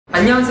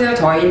안녕하세요.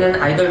 저희는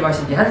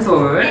아이돌머시기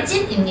한솔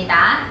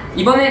혜진입니다.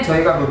 이번에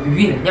저희가 볼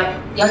뮤비는요,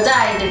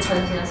 여자아이들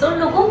전소연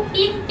솔로곡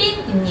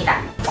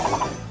삥삥입니다.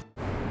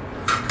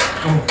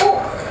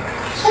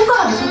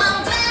 손가락이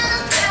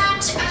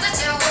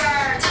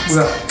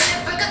뭐야?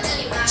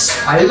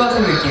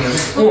 알바생 느낌이야.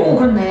 오,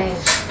 그렇네.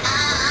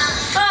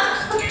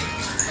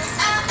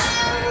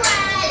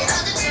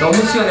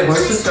 너무 시원해.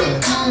 벌써 시원해.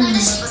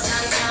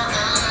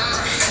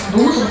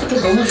 너무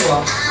독특해서 너무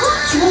좋아.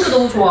 주곡도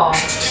너무 좋아.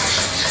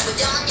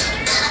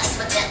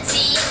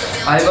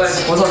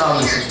 알바에서 벗어나오고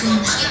있어.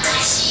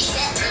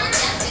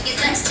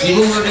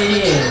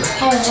 이분들이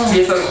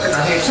뒤에서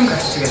나중에 춤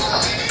같이 추겠다.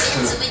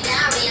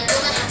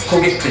 그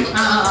고객들.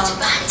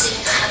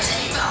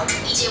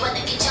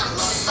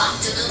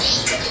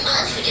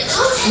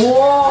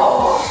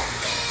 우와,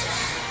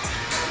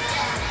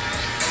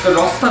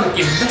 럭스타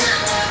느낌인데?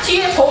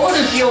 뒤에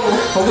버거들 귀여워.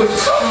 버거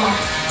있어?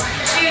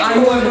 아,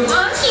 이거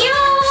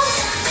귀여워.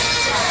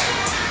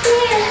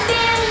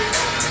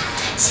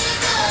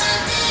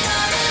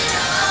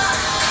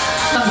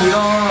 딱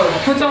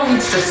이런 표정이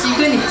진짜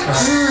시그니처야.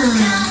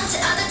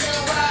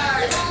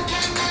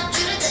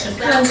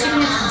 그런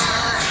시그니처.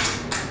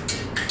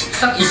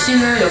 딱 이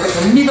씬은 여기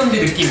덤비덤비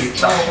느낌이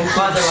있다.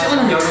 맞아.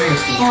 시원한 여름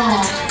느낌.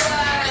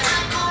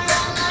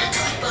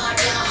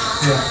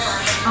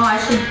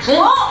 아이스크림.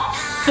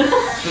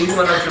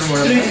 여기만 할 줄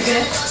몰랐네.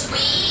 그래?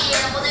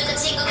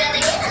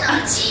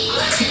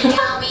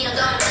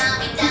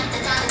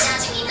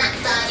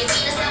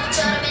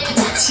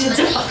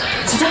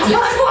 진짜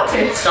한번할 것 같아.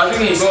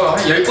 나중에 이거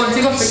한 10번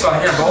찍었을 거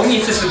아니야? 멍이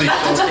있을 수도 있어.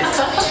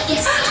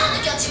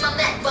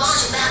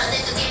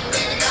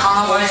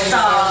 아,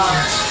 멋있다.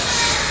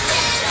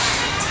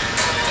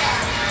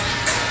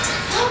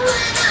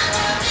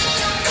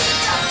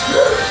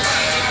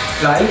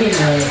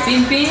 라인이네.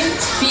 삥삥,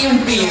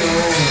 삐용삐용.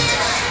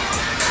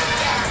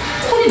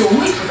 콘이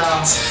너무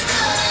이쁘다.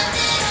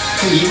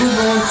 지금 이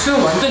부분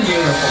춤 완전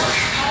유행할 것 같아.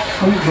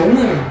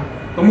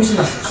 방금 너무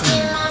신났어,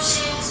 춤.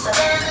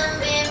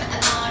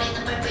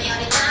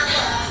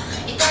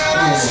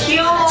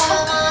 귀여워.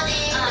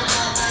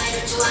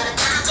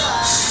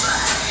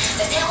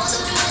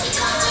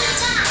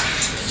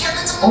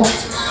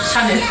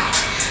 샤넬.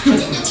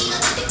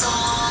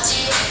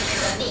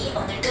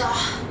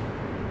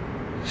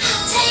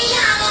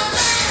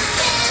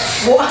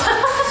 뭐?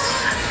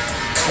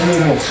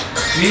 어머머,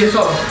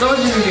 위에서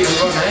떨어지는 게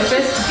이거네.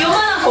 베스트.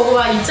 요만한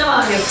버거가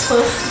입자만하게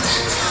커졌어.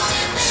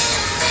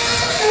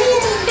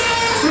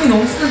 춤이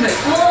너무 쓰는데.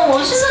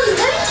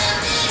 멋있는데?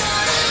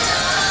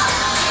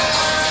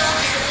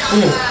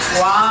 어머,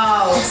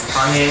 와우.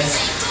 강해.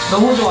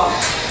 너무 좋아.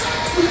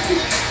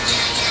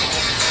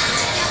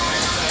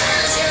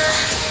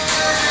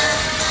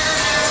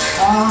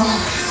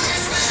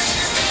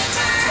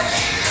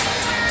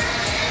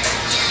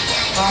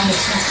 근데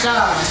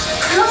진짜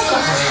클래스가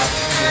달라.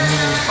 너무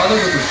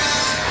빠져들고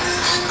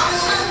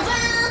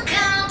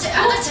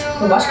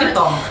있어. 맛있겠다.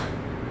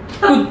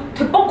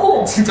 대박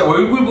커. 진짜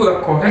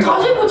얼굴보다 커.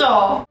 다시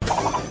해보자.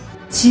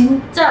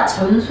 진짜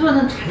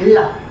전소연은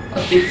달라.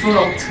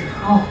 디프런트.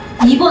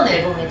 이번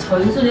앨범에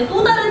전소연의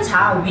또 다른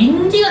자아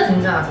윈디가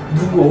등장하잖아.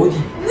 누구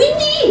어디?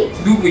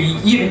 윈디! 누구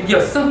이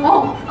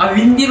윈디였어? 아,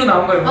 윈디로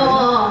나온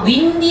거야?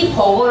 윈디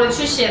버거를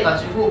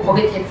출시해가지고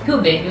거기 대표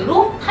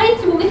메뉴로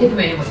타이틀곡이 대표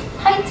메뉴거든.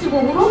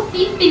 타이틀곡으로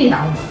삥삥이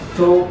나온 거야.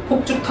 저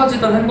폭죽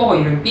터지던 햄버거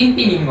이름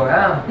삥삥인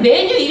거야?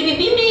 메뉴 이름이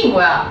삥삥인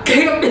거야.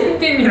 걔가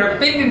삥삥이라고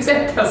삥삥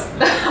세트였어.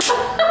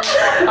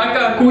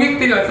 아까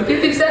고객들이 와서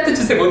삥삥 세트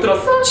주세요 못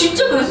들었어?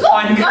 진짜 그랬어?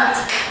 아니,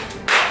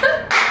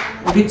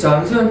 우리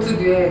전소연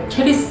특유의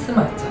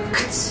캐리스마 있잖아.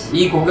 그치.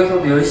 이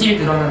곡에서도 열심히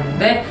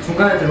드러났는데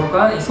중간에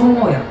들어간 이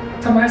손모양,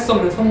 참 할 수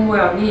없는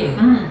손모양이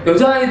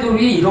여자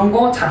아이돌이 이런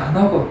거 잘 안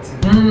하거든.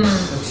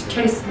 역시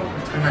캐리스마가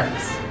장난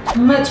아니었어.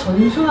 정말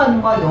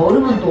전소연과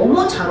여름은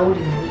너무 잘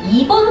어울리는 거.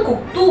 이번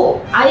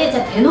곡도 아예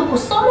진짜 대놓고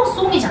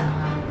서머송이잖아.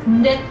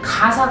 근데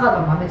가사가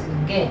너무 마음에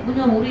드는 게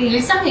그냥 우리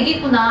일상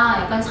얘기구나,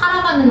 약간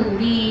살아가는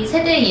우리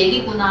세대의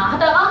얘기구나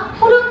하다가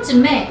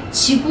후렴쯤에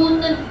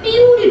지구는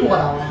삐우리로가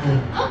나와.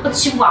 그러니까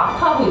지구가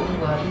아파하고 있는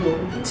거야, 이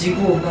여름.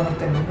 지구온난화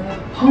때문에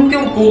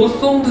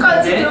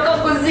환경보호송도까지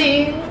들어간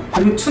거지.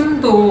 그리고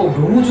춤도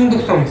너무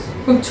중독성 있어.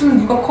 그 춤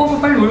누가 커버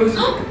빨리 올렸으면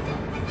좋겠다.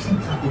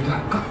 진짜 우리도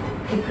할까?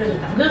 댓글에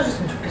좀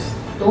남겨줬으면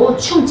좋겠어. 너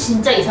춤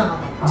진짜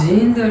이상하다.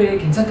 지인들이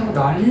괜찮다고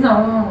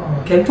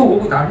난리나. 겐톡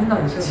오고 난리나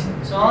요새.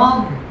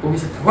 진짜? 보기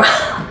싫다고?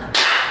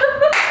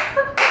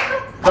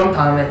 그럼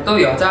다음에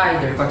또 여자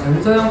아이들과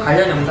전소연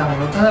관련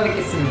영상으로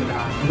찾아뵙겠습니다.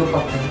 구독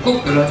버튼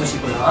꾹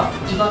눌러주시고요.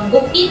 이번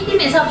곡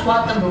삐삐에서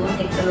좋았던 부분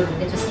댓글로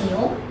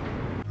남겨주세요.